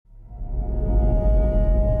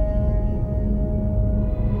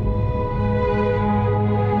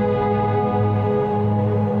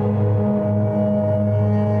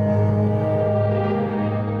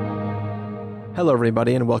Hello,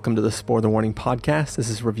 everybody, and welcome to the Spoiler Warning Podcast. This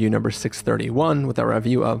is review number 631 with our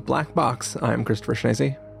review of Black Box. I'm Christopher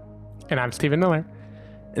Schnese. And I'm Stephen Miller.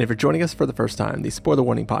 And if you're joining us for the first time, the Spoiler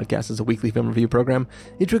Warning Podcast is a weekly film review program.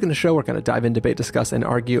 Each week in the show, we're going to dive in, debate, discuss, and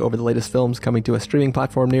argue over the latest films coming to a streaming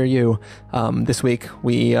platform near you. This week,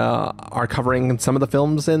 we are covering some of the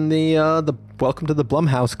films in the Welcome to the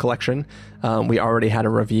Blumhouse collection. We already had a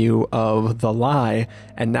review of The Lie,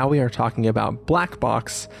 and now we are talking about Black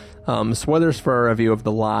Box. Spoilers for our review of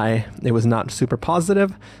The Lie. It was not super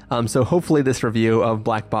positive. So hopefully this review of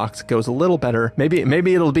Black Box goes a little better.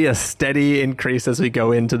 Maybe it'll be a steady increase as we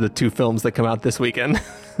go into the two films that come out this weekend.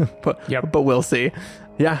 but we'll see.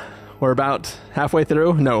 Yeah, we're about halfway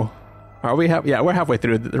through. No. Are we? We're halfway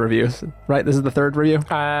through the reviews, right? This is the third review?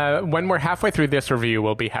 When we're halfway through this review,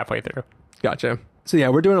 we'll be halfway through. Gotcha. So yeah,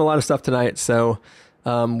 we're doing a lot of stuff tonight. So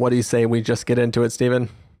what do you say we just get into it, Stephen?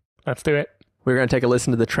 Let's do it. We're going to take a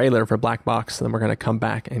listen to the trailer for Black Box, and then we're going to come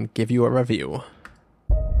back and give you a review.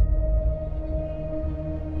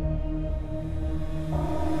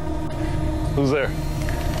 Who's there?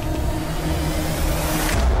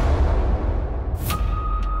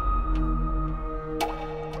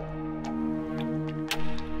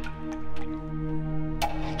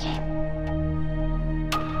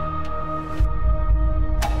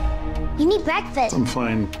 You need breakfast. I'm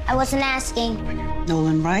fine. I wasn't asking.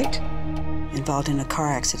 Nolan Wright, involved in a car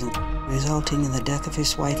accident, resulting in the death of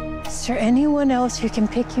his wife Is there anyone else who can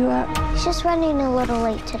pick you up? He's just running a little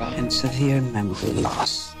late today. and severe memory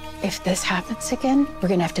loss. If this happens again, we're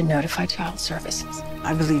gonna have to notify child services.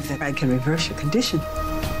 I believe that I can reverse your condition.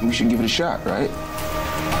 We should give it a shot, right?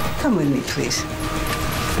 Come with me, please.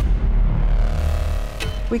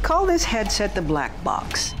 We call this headset the Black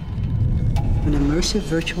Box, an immersive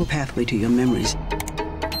virtual pathway to your memories.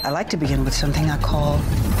 I like to begin with something I call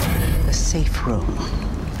the safe room.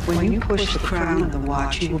 When you push the crown of the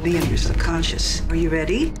watch, you will be in your subconscious. Are you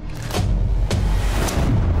ready?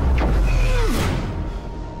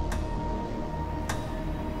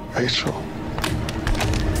 Rachel.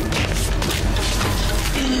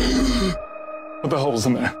 What the hell's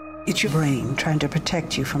in there? It's your brain trying to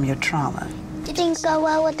protect you from your trauma. Did things go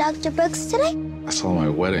well with Dr. Brooks today? I saw my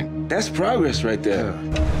wedding. That's progress right there.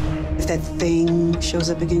 If that thing shows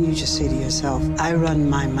up again, you just say to yourself, I run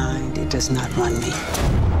my mind, it does not run me.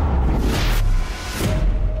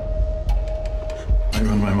 I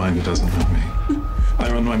run my mind, it doesn't run me. I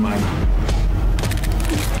run my mind.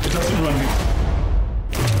 It doesn't run me.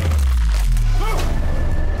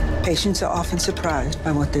 Patients are often surprised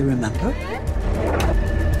by what they remember.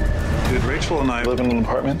 Did Rachel and I live in an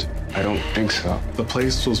apartment? I don't think so. The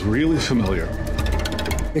place was really familiar.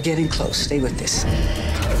 You're getting close. Stay with this.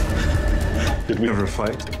 Did we ever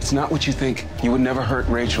fight? It's not what you think. You would never hurt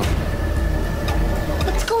Rachel.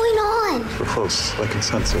 What's going on? We're close. I can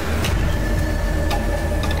sense it.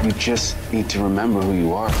 You just need to remember who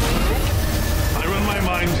you are. I run my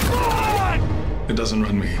mind. It doesn't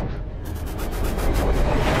run me.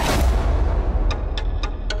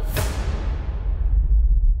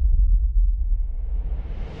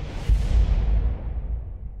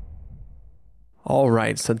 All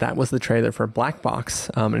right, so that was the trailer for Black Box.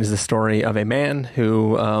 It is the story of a man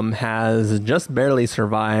who has just barely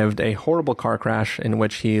survived a horrible car crash in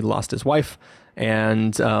which he lost his wife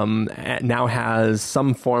and now has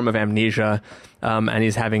some form of amnesia, and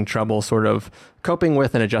he's having trouble sort of coping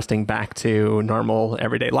with and adjusting back to normal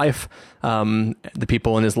everyday life. The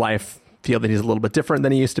people in his life feel that he's a little bit different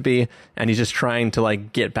than he used to be, and he's just trying to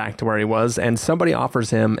get back to where he was, and somebody offers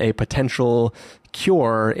him a potential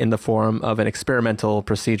cure in the form of an experimental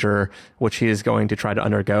procedure which he is going to try to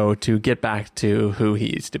undergo to get back to who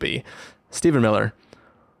he used to be. Stephen Miller,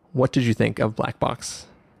 what did you think of Black Box?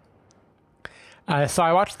 So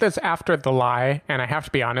I watched this after The Lie, and I have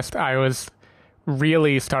to be honest, I was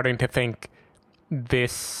really starting to think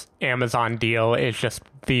this Amazon deal is just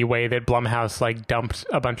the way that Blumhouse dumped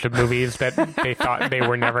a bunch of movies that they thought they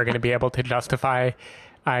were never going to be able to justify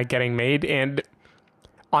getting made. And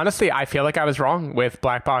honestly, I feel like I was wrong with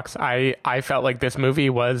Black Box. I felt like this movie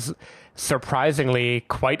was surprisingly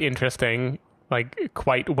quite interesting,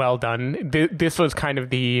 quite well done. This was kind of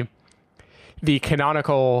the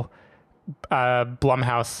canonical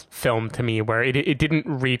Blumhouse film to me, where it didn't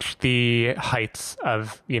reach the heights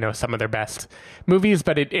of some of their best movies,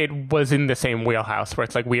 but it was in the same wheelhouse where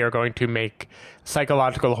it's we are going to make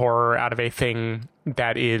psychological horror out of a thing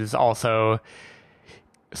that is also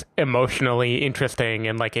emotionally interesting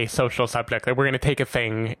and a social subject. We're going to take a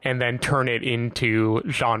thing and then turn it into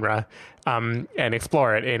genre and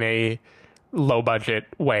explore it in a low budget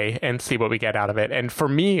way and see what we get out of it. And for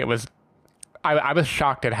me, it was I was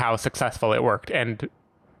shocked at how successful it worked. And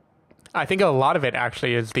I think a lot of it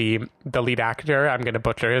actually is the lead actor. I'm going to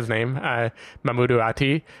butcher his name, Mahmoud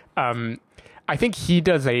Ati. I think he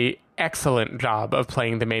does a excellent job of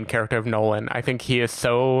playing the main character of Nolan. I think he is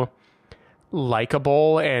so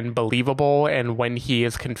likable and believable, and when he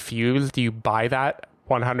is confused, you buy that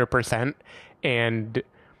 100%. And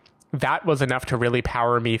that was enough to really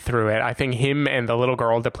power me through it. I think him and the little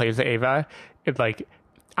girl that plays Ava,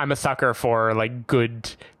 I'm a sucker for like good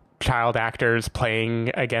child actors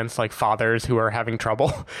playing against like fathers who are having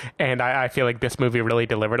trouble. And I feel like this movie really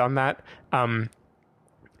delivered on that.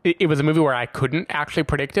 It was a movie where I couldn't actually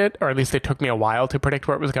predict it, or at least it took me a while to predict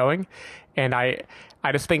where it was going. And I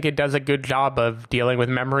just think it does a good job of dealing with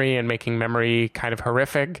memory and making memory kind of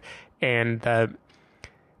horrific. And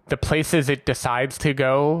the places it decides to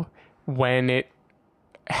go when it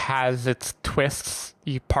has its twists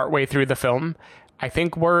partway through the film, I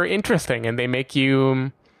think were interesting, and they make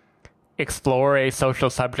you explore a social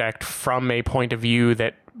subject from a point of view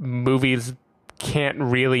that movies can't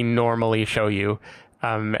really normally show you.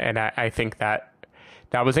 And I think that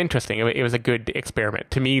was interesting. It was a good experiment.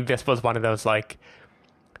 To me, this was one of those, like,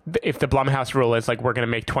 if the Blumhouse rule is like, we're going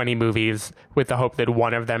to make 20 movies with the hope that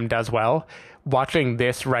one of them does well, watching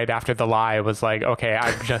this right after The Lie was like, okay,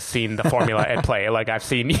 I've just seen the formula at play. Like, I've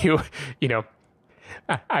seen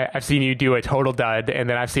I've seen you do a total dud, and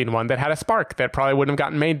then I've seen one that had a spark that probably wouldn't have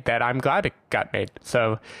gotten made that I'm glad it got made.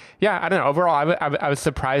 So, yeah, I don't know. Overall, I was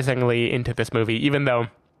surprisingly into this movie, even though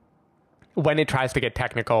when it tries to get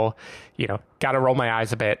technical, got to roll my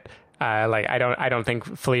eyes a bit. I don't think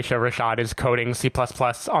Felicia Rashad is coding C++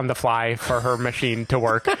 on the fly for her machine to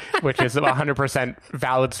work, which is 100%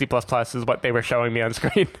 valid C++ is what they were showing me on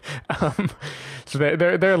screen. So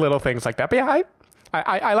there are little things like that. But yeah,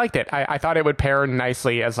 I liked it. I thought it would pair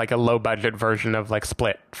nicely as like a low budget version of like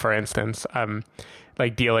Split, for instance,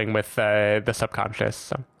 like dealing with the subconscious.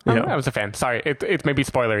 So I was a fan. Sorry, it's maybe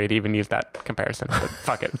spoilery to even use that comparison, but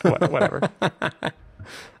fuck it, whatever.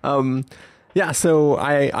 Yeah, so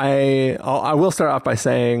I will start off by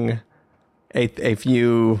saying a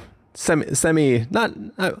few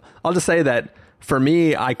I'll just say that for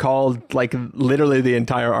me, I called like literally the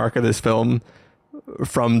entire arc of this film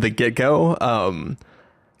from the get-go.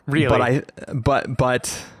 Really?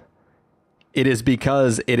 But it is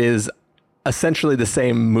because it is essentially the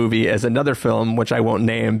same movie as another film, which I won't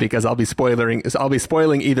name because I'll be spoiling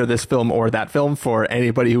either this film or that film for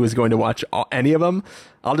anybody who is going to watch any of them.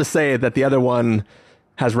 I'll just say that the other one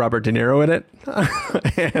has Robert De Niro in it,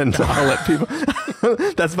 and I'll let people.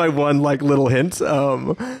 That's my one like little hint.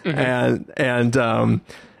 And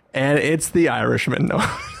it's The Irishman. No,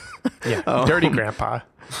 yeah, Dirty Grandpa.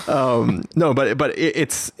 No, but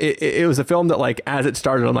it was a film that, like, as it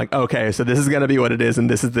started, I'm like, okay, so this is going to be what it is. And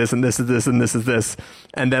this is this, and this is this, and this is this.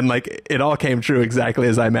 And then like it all came true exactly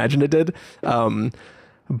as I imagined it did.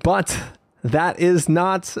 But that is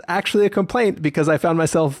not actually a complaint because I found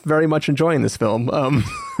myself very much enjoying this film.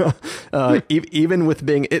 Even with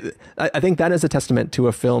being, I think that is a testament to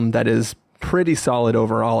a film that is pretty solid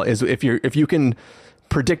overall, is if you can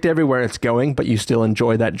predict everywhere it's going, but you still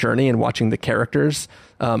enjoy that journey and watching the characters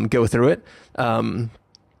go through it. But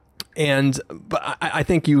I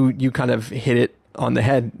think you kind of hit it on the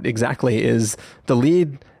head exactly. Is the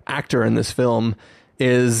lead actor in this film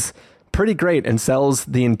is pretty great and sells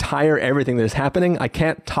the entire everything that is happening. I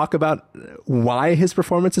can't talk about why his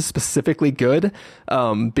performance is specifically good,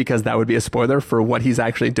 because that would be a spoiler for what he's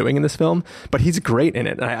actually doing in this film, but he's great in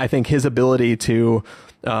it. And I think his ability to,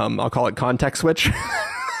 I'll call it context switch,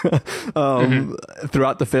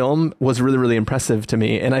 throughout the film was really, really impressive to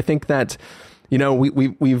me. And I think that,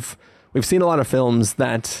 we've seen a lot of films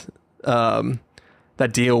that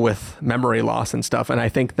deal with memory loss and stuff. And I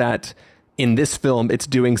think that in this film, it's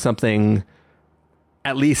doing something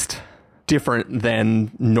at least different than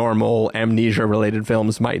normal amnesia related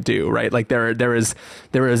films might do, right? Like there is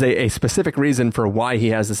a specific reason for why he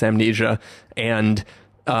has this amnesia, and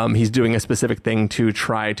he's doing a specific thing to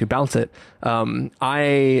try to balance it.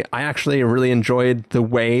 I actually really enjoyed the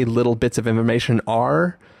way little bits of information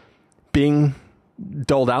are being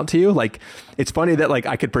doled out to you. Like, it's funny that like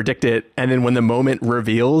I could predict it, and then when the moment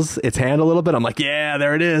reveals its hand a little bit, I'm like, yeah,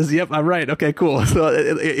 there it is. Yep, I'm right. Okay, cool. So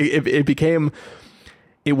it became,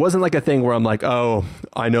 it wasn't like a thing where I'm like, oh,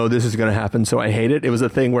 I know this is going to happen, so I hate it. It was a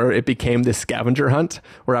thing where it became this scavenger hunt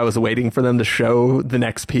where I was waiting for them to show the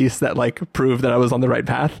next piece that like proved that I was on the right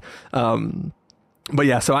path. But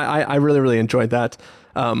yeah, so I really, really enjoyed that.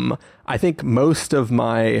 I think most of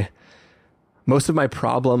my most of my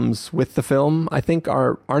problems with the film, I think,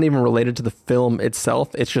 aren't even related to the film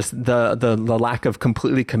itself. It's just the lack of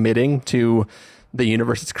completely committing to the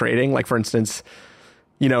universe it's creating. Like, for instance,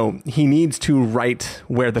 you know, he needs to write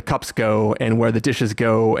where the cups go and where the dishes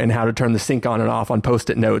go and how to turn the sink on and off on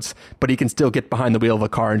Post-it notes, but he can still get behind the wheel of a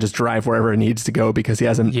car and just drive wherever he needs to go because he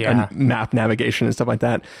has a map navigation and stuff like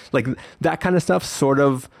that. Like, that kind of stuff sort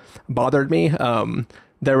of bothered me.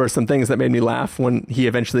 There were some things that made me laugh when he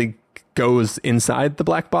eventually goes inside the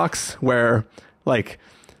black box, where, like,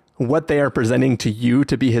 what they are presenting to you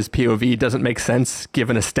to be his POV doesn't make sense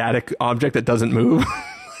given a static object that doesn't move.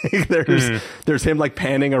 Like, there's him like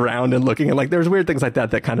panning around and looking, and like there's weird things like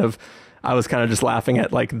that kind of, I was kind of just laughing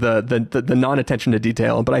at, like the non-attention to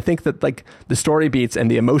detail. But I think that, like, the story beats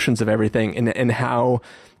and the emotions of everything and how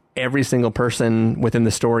every single person within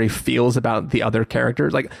the story feels about the other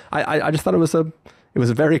characters. Like, I just thought it was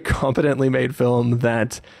a very competently made film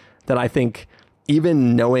that I think,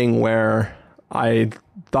 even knowing where I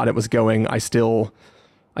thought it was going, I still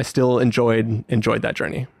enjoyed that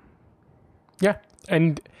journey. Yeah.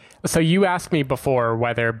 And so you asked me before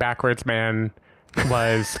whether Backwards Man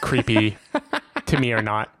was creepy to me or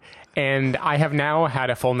not. And I have now had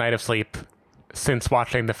a full night of sleep since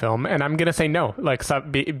watching the film, and I'm going to say no. Like,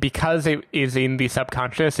 because it is in the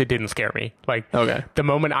subconscious, it didn't scare me. Like, okay, the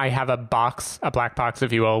moment I have a black box,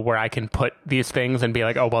 if you will, where I can put these things and be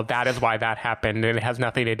like, oh, well, that is why that happened, and it has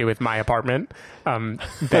nothing to do with my apartment, then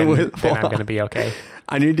I'm going to be okay.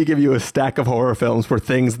 I need to give you a stack of horror films for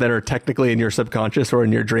things that are technically in your subconscious or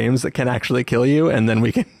in your dreams that can actually kill you, and then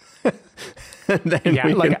we can...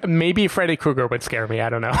 maybe Freddy Krueger would scare me. I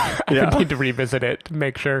don't know. I would need to revisit it to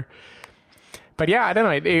make sure. But yeah, I don't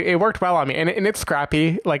know. It worked well on me, and it's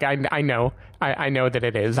scrappy. Like, I know that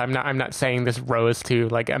it is. I'm not saying this rose to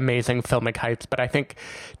like amazing filmic heights, but I think,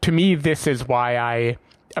 to me, this is why I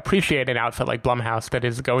appreciate an outfit like Blumhouse that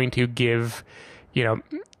is going to give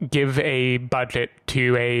a budget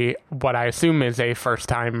to what I assume is a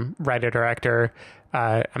first-time writer-director.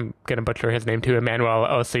 I'm going to butcher his name too, Emmanuel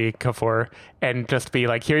Osi Kafour, and just be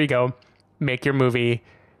like, here you go, make your movie,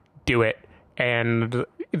 do it. And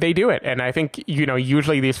they do it. And I think,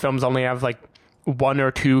 usually these films only have like one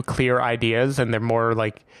or two clear ideas, and they're more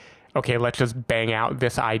like, okay, let's just bang out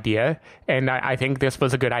this idea. And I think this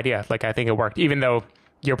was a good idea. Like, I think it worked, even though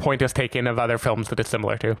your point is taken of other films that it's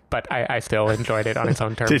similar to, but I still enjoyed it on its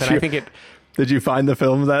own terms. Did you find the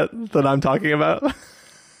film that I'm talking about?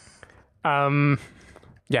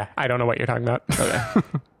 Yeah, I don't know what you're talking about. Okay.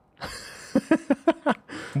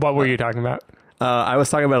 What were you talking about? I was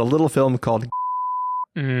talking about a little film called...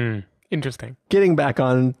 Interesting. Getting back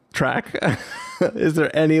on track. Is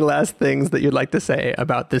there any last things that you'd like to say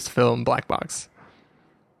about this film, Black Box?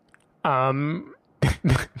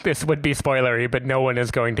 This would be spoilery, but no one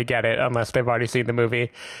is going to get it unless they've already seen the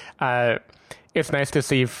movie. It's nice to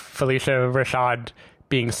see Felicia Rashad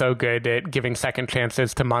being so good at giving second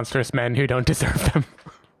chances to monstrous men who don't deserve them.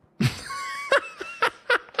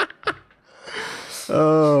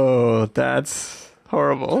 Oh, that's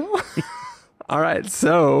horrible. All right,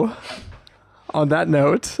 so on that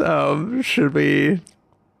note, should we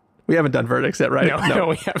haven't done verdicts yet, right? No,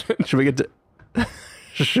 we haven't. Should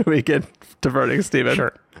we get to verdicts, Steven?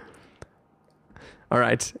 Sure. All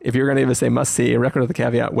right. If you're going to give us a must-see, a recommend with a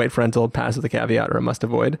caveat, wait for rental, pass with a caveat, or a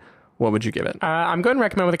must-avoid, what would you give it? I'm going to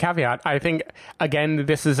recommend with a caveat. I think, again,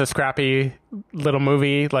 this is a scrappy little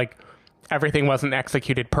movie. Like, everything wasn't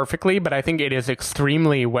executed perfectly, but I think it is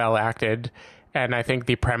extremely well acted. And I think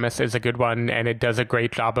the premise is a good one, and it does a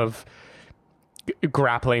great job of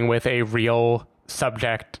grappling with a real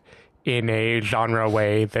subject in a genre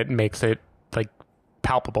way that makes it like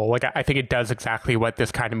palpable. Like, I think it does exactly what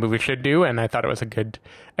this kind of movie should do, and I thought it was a good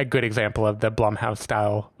example of the Blumhouse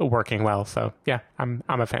style working well. So yeah, I'm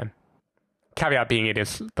a fan. Caveat being, it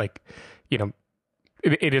is like,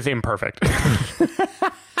 it is imperfect.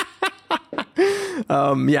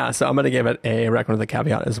 Yeah, so I'm going to give it a recommend with a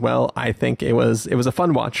caveat as well. I think it was a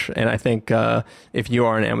fun watch, and I think if you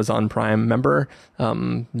are an Amazon Prime member,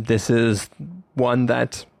 this is one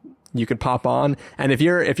that you could pop on. And if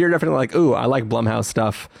you're definitely like, ooh, I like Blumhouse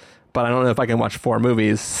stuff, but I don't know if I can watch 4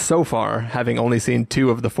 movies so far, having only seen 2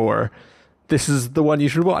 of the 4, this is the one you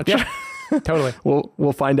should watch. Yeah, totally.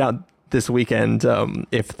 We'll find out this weekend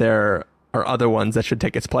if there are other ones that should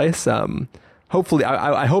take its place. Hopefully,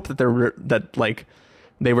 I hope that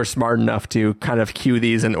they were smart enough to kind of cue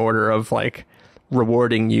these in order of like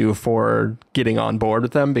rewarding you for getting on board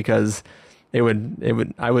with them, because I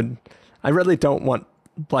really don't want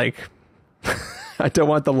I don't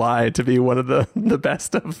want The Lie to be one of the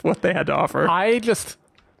best of what they had to offer.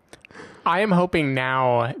 I am hoping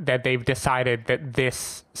now that they've decided that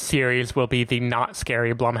this series will be the not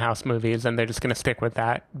scary Blumhouse movies, and they're just going to stick with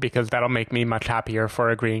that, because that'll make me much happier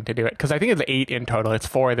for agreeing to do it. Because I think it's 8 in total. It's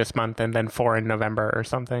 4 this month and then 4 in November or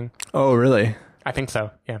something. Oh, really? I think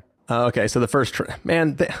so, yeah. Okay, so the first...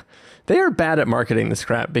 Man, they are bad at marketing this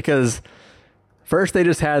crap, because first they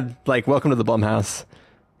just had, like, Welcome to the Blumhouse.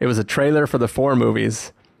 It was a trailer for the 4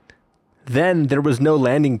 movies. Then there was no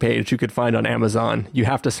landing page you could find on Amazon. You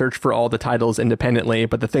have to search for all the titles independently,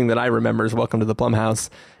 but the thing that I remember is Welcome to the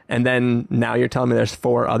Blumhouse. And then now you're telling me there's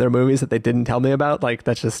 4 other movies that they didn't tell me about? Like,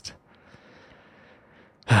 that's just...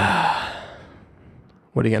 What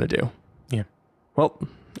are you going to do? Yeah. Well,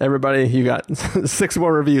 everybody, you got 6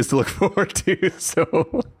 more reviews to look forward to,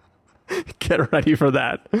 so get ready for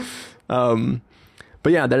that.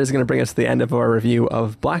 But yeah, that is going to bring us to the end of our review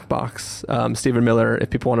of Black Box. Stephen Miller, if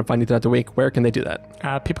people want to find you throughout the week, where can they do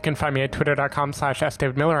that? People can find me at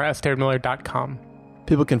twitter.com/sdavidmiller or sdavidmiller.com.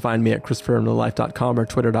 People can find me at ChristopherInRealLife.com or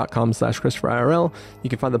twitter.com/ChristopherIRL. You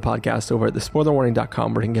can find the podcast over at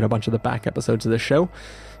thespoilerwarning.com, where you can get a bunch of the back episodes of this show.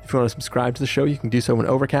 If you want to subscribe to the show, you can do so on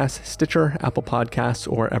Overcast, Stitcher, Apple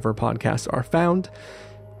Podcasts, or wherever podcasts are found.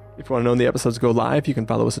 If you want to know when the episodes go live, you can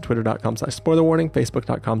follow us at twitter.com/spoilerwarning,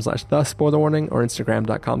 facebook.com/thespoilerwarning, or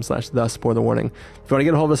instagram.com/thespoilerwarning. If you want to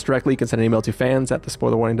get a hold of us directly, you can send an email to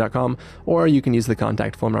fans@thespoilerwarning.com, or you can use the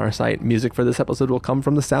contact form on our site. Music for this episode will come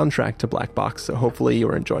from the soundtrack to Black Box, so hopefully you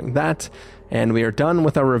are enjoying that. And we are done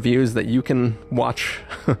with our reviews that you can watch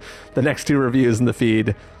the next 2 reviews in the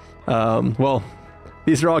feed.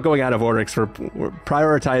 These are all going out of order because we're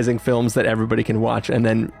prioritizing films that everybody can watch and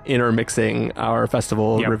then intermixing our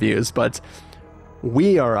festival reviews. But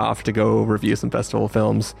we are off to go review some festival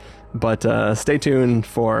films. But stay tuned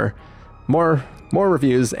for more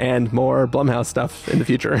reviews and more Blumhouse stuff in the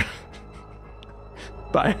future.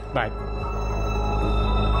 Bye. Bye.